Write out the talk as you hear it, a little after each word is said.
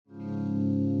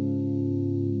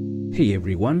Hey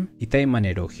everyone,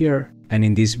 Manero here, and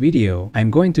in this video I'm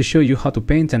going to show you how to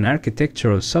paint an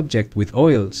architectural subject with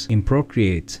oils in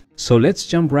Procreate. So let's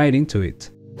jump right into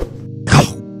it.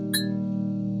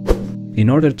 In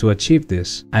order to achieve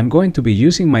this, I'm going to be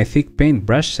using my thick paint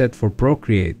brush set for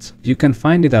Procreate. You can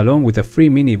find it along with a free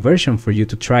mini version for you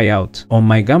to try out on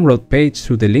my Gumroad page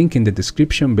through the link in the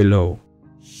description below.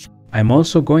 I'm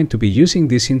also going to be using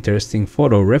this interesting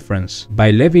photo reference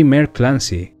by Levi Meir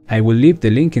Clancy. I will leave the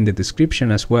link in the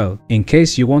description as well, in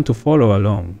case you want to follow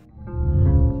along.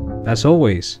 As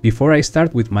always, before I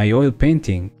start with my oil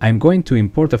painting, I'm going to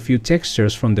import a few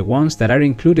textures from the ones that are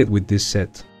included with this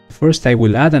set. First, I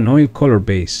will add an oil color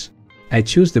base. I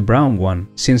choose the brown one,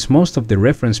 since most of the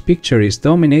reference picture is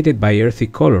dominated by earthy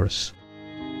colors.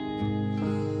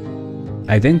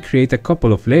 I then create a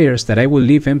couple of layers that I will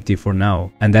leave empty for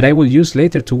now, and that I will use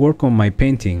later to work on my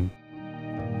painting.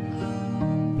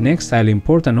 Next, I'll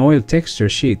import an oil texture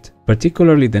sheet,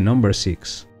 particularly the number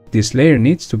 6. This layer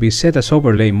needs to be set as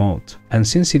overlay mode, and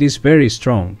since it is very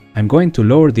strong, I'm going to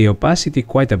lower the opacity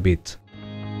quite a bit.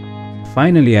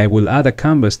 Finally, I will add a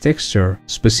canvas texture,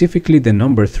 specifically the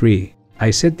number 3. I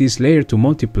set this layer to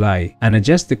multiply and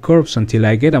adjust the curves until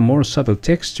I get a more subtle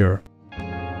texture.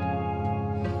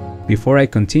 Before I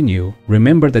continue,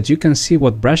 remember that you can see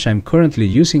what brush I'm currently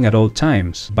using at all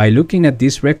times by looking at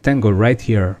this rectangle right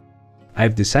here.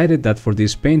 I've decided that for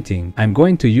this painting, I'm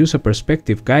going to use a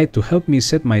perspective guide to help me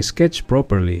set my sketch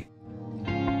properly.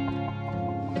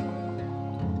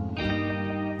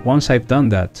 Once I've done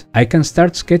that, I can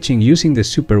start sketching using the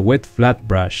super wet flat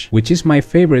brush, which is my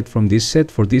favorite from this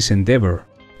set for this endeavor.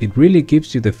 It really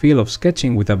gives you the feel of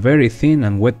sketching with a very thin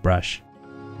and wet brush.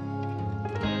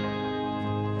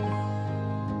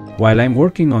 While I'm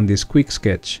working on this quick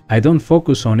sketch, I don't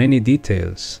focus on any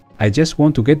details. I just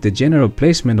want to get the general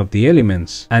placement of the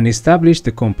elements and establish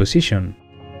the composition.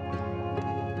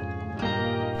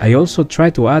 I also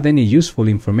try to add any useful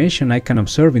information I can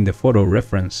observe in the photo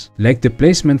reference, like the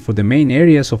placement for the main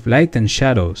areas of light and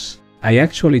shadows. I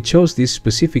actually chose this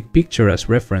specific picture as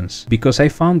reference because I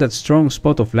found that strong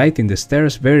spot of light in the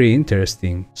stairs very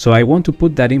interesting, so I want to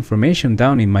put that information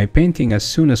down in my painting as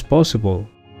soon as possible.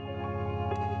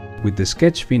 With the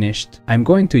sketch finished, I'm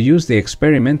going to use the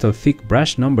experimental thick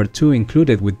brush number 2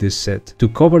 included with this set to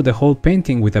cover the whole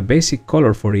painting with a basic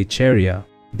color for each area.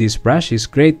 This brush is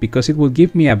great because it will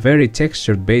give me a very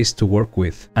textured base to work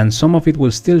with, and some of it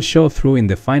will still show through in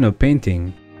the final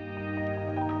painting.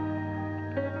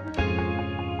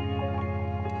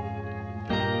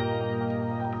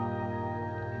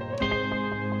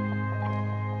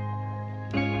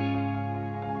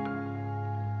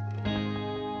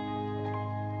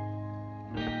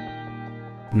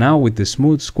 Now with the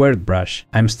smooth squared brush,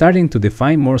 I'm starting to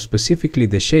define more specifically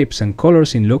the shapes and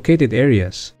colors in located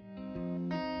areas.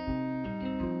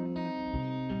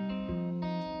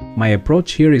 My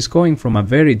approach here is going from a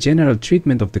very general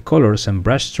treatment of the colors and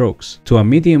brush strokes to a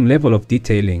medium level of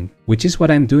detailing, which is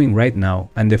what I'm doing right now,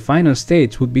 and the final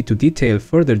stage would be to detail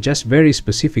further just very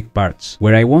specific parts,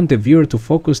 where I want the viewer to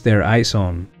focus their eyes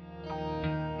on.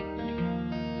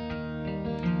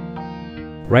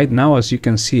 Right now, as you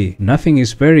can see, nothing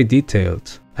is very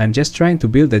detailed. I'm just trying to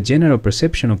build a general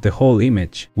perception of the whole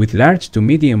image, with large to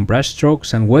medium brush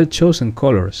strokes and well-chosen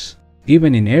colors.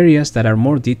 Even in areas that are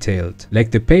more detailed,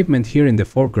 like the pavement here in the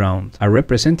foreground, are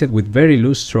represented with very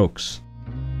loose strokes.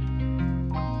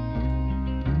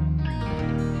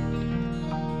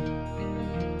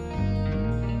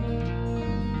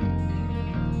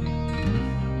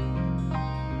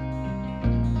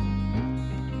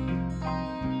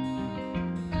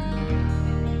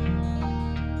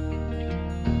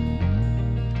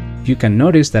 You can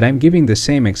notice that I'm giving the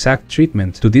same exact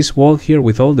treatment to this wall here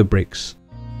with all the bricks.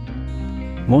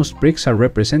 Most bricks are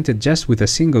represented just with a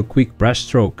single quick brush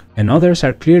stroke, and others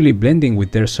are clearly blending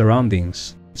with their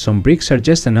surroundings. Some bricks are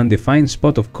just an undefined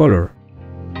spot of color.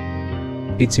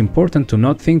 It's important to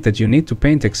not think that you need to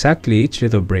paint exactly each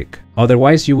little brick,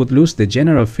 otherwise you would lose the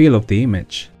general feel of the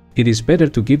image. It is better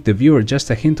to give the viewer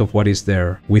just a hint of what is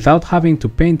there, without having to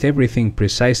paint everything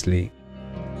precisely.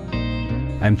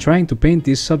 I'm trying to paint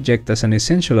this subject as an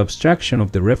essential abstraction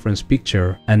of the reference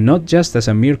picture, and not just as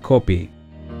a mere copy.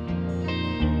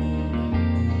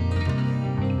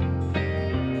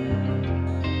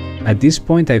 At this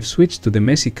point, I've switched to the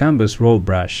messy canvas roll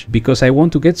brush, because I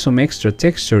want to get some extra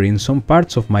texture in some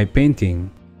parts of my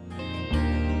painting.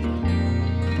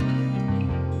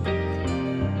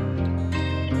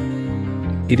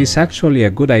 It is actually a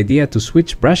good idea to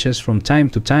switch brushes from time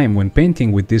to time when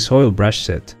painting with this oil brush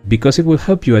set, because it will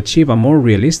help you achieve a more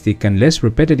realistic and less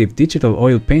repetitive digital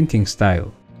oil painting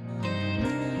style.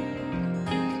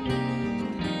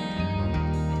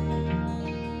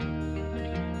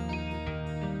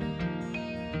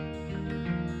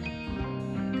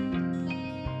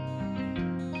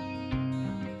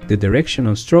 The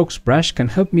directional strokes brush can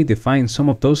help me define some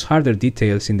of those harder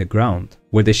details in the ground,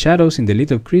 where the shadows in the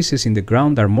little creases in the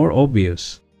ground are more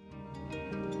obvious.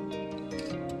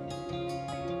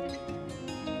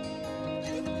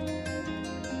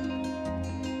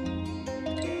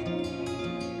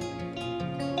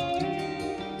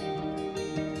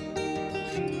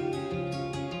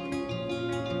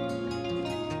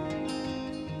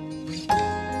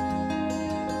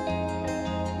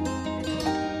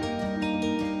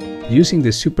 Using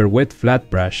the super wet flat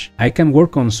brush, I can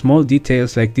work on small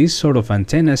details like these sort of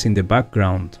antennas in the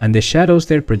background and the shadows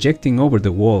they're projecting over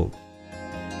the wall.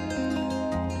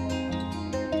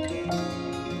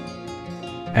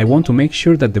 I want to make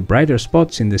sure that the brighter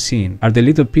spots in the scene are the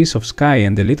little piece of sky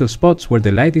and the little spots where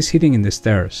the light is hitting in the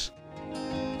stairs.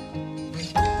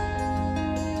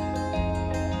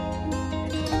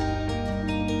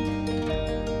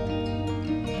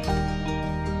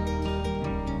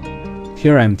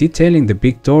 Here I am detailing the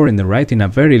big door in the right in a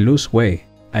very loose way.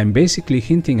 I am basically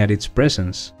hinting at its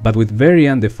presence, but with very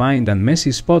undefined and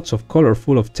messy spots of color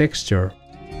full of texture.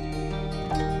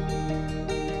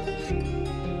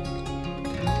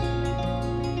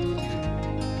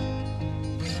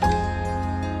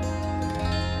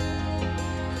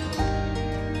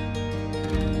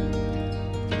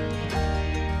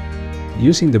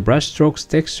 Using the brush strokes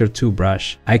texture 2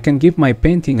 brush, I can give my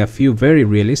painting a few very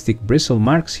realistic bristle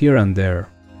marks here and there.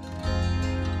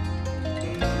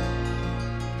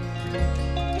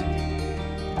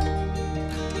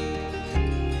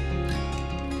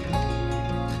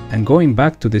 And going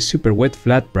back to the super wet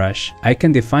flat brush, I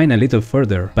can define a little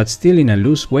further, but still in a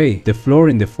loose way, the floor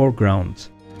in the foreground.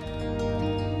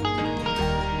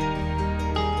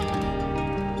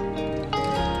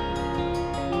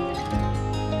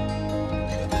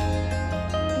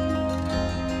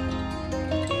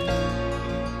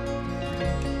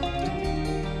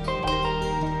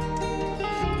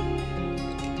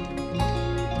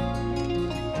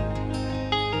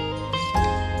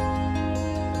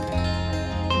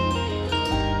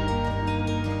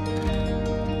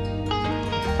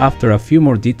 After a few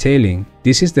more detailing,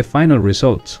 this is the final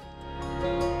result.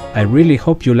 I really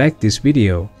hope you liked this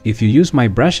video. If you use my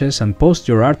brushes and post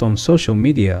your art on social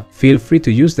media, feel free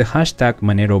to use the hashtag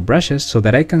 #ManeroBrushes so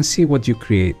that I can see what you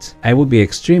create. I will be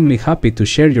extremely happy to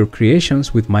share your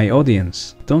creations with my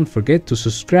audience. Don't forget to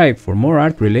subscribe for more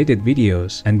art-related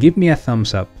videos and give me a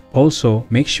thumbs up. Also,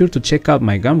 make sure to check out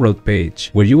my Gumroad page,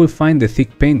 where you will find the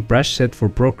thick paint brush set for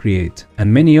Procreate,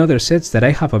 and many other sets that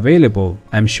I have available.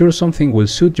 I'm sure something will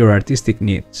suit your artistic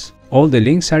needs. All the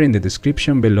links are in the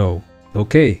description below.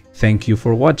 Okay, thank you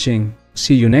for watching.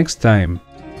 See you next time.